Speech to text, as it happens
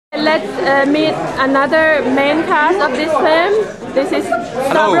let's meet another main cast of this film. This is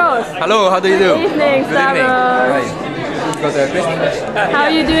Stavros. Hello, how do you do? Good evening, Stavros. How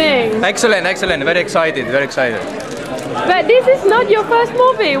are you doing? Excellent, excellent. Very excited, very excited. But this is not your first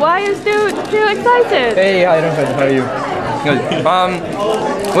movie. Why are you still excited? Hey, hi Renfred, how are you? Good.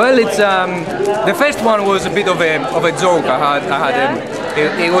 Well, it's the first one was a bit of a joke.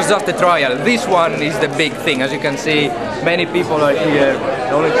 It was just a trial. This one is the big thing. As you can see, many people are here,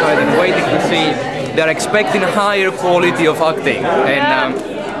 all excited, waiting to see. They're expecting a higher quality of acting,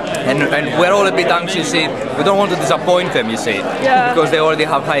 and we're all a bit anxious. We don't want to disappoint them, you see, because they already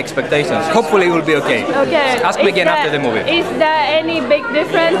have high expectations. Hopefully, it will be okay. Okay. Ask me again after the movie. Is there any big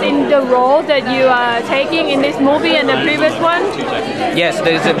difference in the role that you are taking in this movie and the previous one? Yes,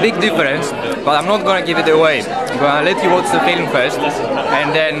 there is a big difference, but I'm not going to give it away. I'm going to let you watch the film first,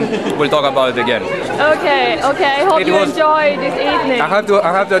 and then we'll talk about it again. Okay. Okay. I hope you enjoy this evening. I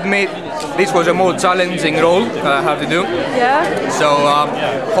have to admit, this was a more challenging role I have to do. Yeah. So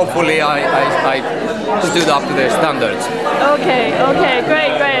hopefully I stood up to the standards. Okay, okay,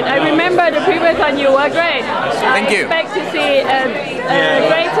 great. I remember the previous one, you were great. Thank you. I expect to see a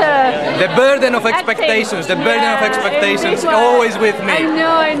greater... The burden of expectations, is always with me.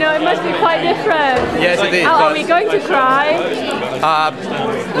 I know, it must be quite different. Yes, it is. Are we going to cry?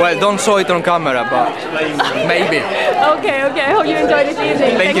 Well, don't show it on camera, but maybe. Okay, I hope you enjoy this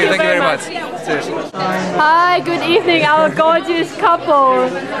evening. Thank you very much. Cheers. Hi, good evening, our gorgeous couple.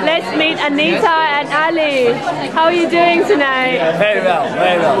 Let's meet Anita and Ali. How are you doing tonight? Very well,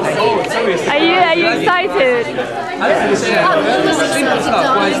 thank you. Are you excited?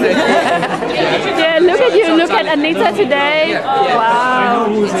 Yeah, look at you, look at Anita today. Wow.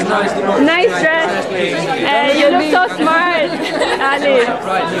 Nice dress. You look so smart, Ali.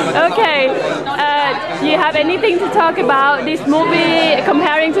 Okay, do you have anything to talk about this movie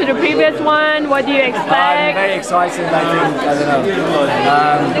comparing to the previous one? What do you expect? I'm very excited, I don't know.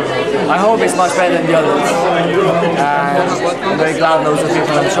 I hope it's much better than the others. And I'm very glad those people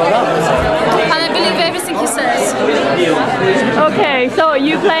have showed up. And I believe everything he says. Okay, so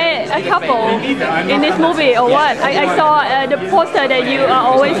you play a couple in this movie or what? I saw the poster that you are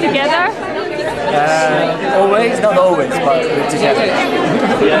always together. Always, not always, but we're together.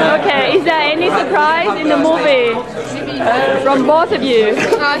 Okay, is there any surprise in the movie from both of you?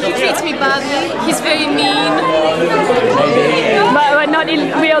 He treats me badly. He's very mean. But not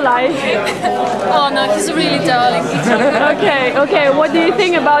in real life. Oh no, he's really darling. Okay. What do you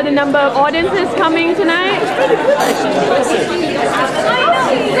think about the number of audiences coming tonight?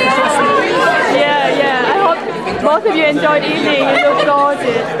 Yeah. I hope both of you enjoyed the evening. You look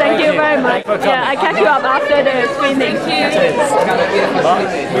gorgeous. Thank you very much. Yeah, I catch you up after the screening.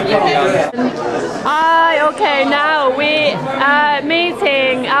 Okay, now we are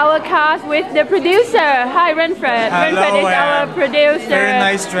meeting our cast with the producer. Hi, Renfred. Hello, Renfred is our producer. Very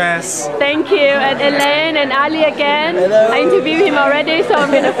nice dress. Thank you. And Helene and Ali again. Hello. I interviewed him already, so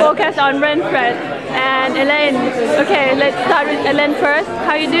I'm going to focus on Renfred. And Helene. Okay, let's start with Helene first.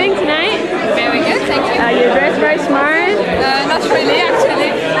 How are you doing tonight? Very good, thank you. You're dressed very smart. Not really,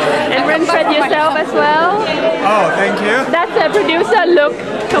 actually. And Renfred yourself as well. Oh, thank you. That's a producer look.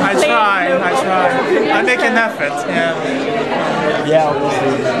 I try. I make an effort. Yeah,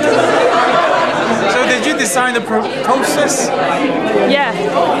 obviously. So did you design the posters? Yeah.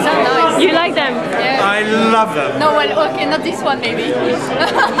 Is that nice? You like them? Yeah. I love them. No, well, okay, not this one maybe.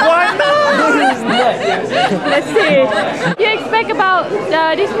 Why not? Let's see. What do you expect about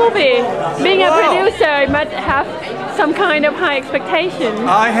this movie? Being a producer, you must have some kind of high expectation.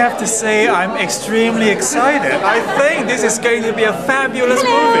 I have to say I'm extremely excited. I think this is going to be a fabulous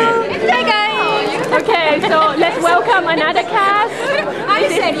movie. Hey guys! Okay, so let's welcome another cast.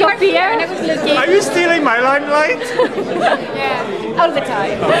 This is Sofia. Are you stealing my limelight? Yeah, all the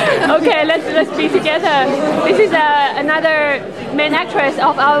time. Okay, let's be together. This is another main actress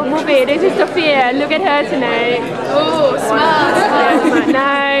of our movie. This is Sofia. Look at her tonight. Oh, smart.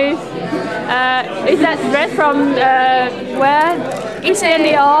 Nice. Is that dress from where? It's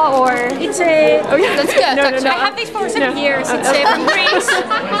Dior or? It's a... Oh, yeah. That's good. No. I have this for 7 years. It's from Greece.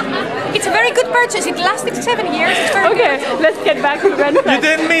 It's a very good purchase. It lasted 7 years. It's very good. Let's get back to Renfred. You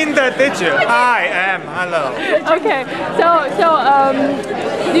didn't mean that, did you? I am. Hello. Okay. So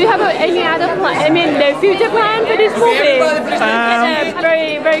do you have any other plan? I mean, the future plan for this movie? Get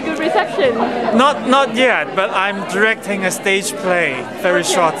a very good reception. Not yet, but I'm directing a stage play very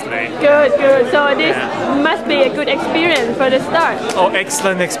shortly. Good. So this must be a good experience for the start. Oh,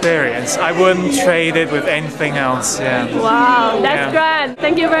 excellent experience. I wouldn't trade it with anything else. Yeah. Wow, that's grand.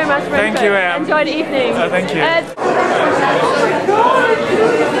 Thank you very much, Renfred. Thank you, Em. Enjoy the evening. Thank you.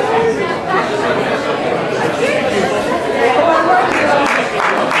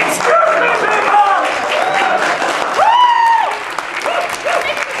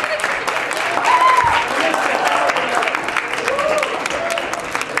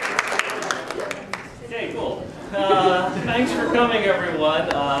 for coming, everyone.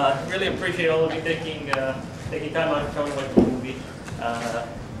 Really appreciate all of you taking time out to come and watch the movie.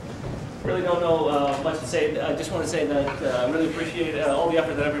 Really don't know much to say. I just want to say that I really appreciate all the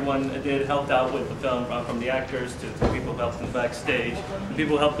effort that everyone did, helped out with the film, from the actors to the people who helped in the backstage, the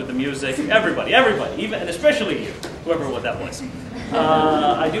people who helped with the music, everybody, even and especially you, whoever that was.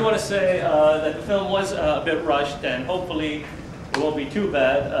 I do want to say that the film was a bit rushed, and hopefully it won't be too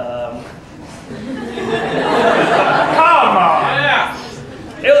bad. Come on! Yeah.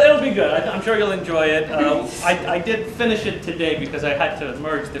 It'll be good. I'm sure you'll enjoy it. I did finish it today because I had to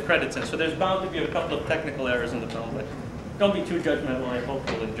merge the credits in, so there's bound to be a couple of technical errors in the film, but don't be too judgmental. I hope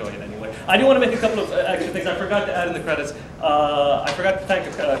you'll enjoy it anyway. I do want to make a couple of extra things I forgot to add in the credits. I forgot to thank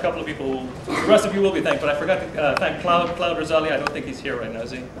a couple of people. The rest of you will be thanked, but I forgot to thank Cloud Rosali. I don't think he's here right now,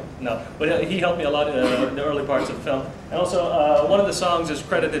 is he? No. But he helped me a lot in the early parts of the film. And also, one of the songs is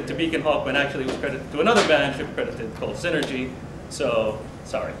credited to Beacon Hawk, when actually it was credited to another band credited called Synergy. So,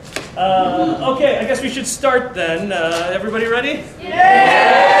 sorry. Okay, I guess we should start then. Everybody ready?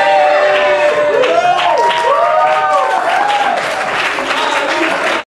 Yeah!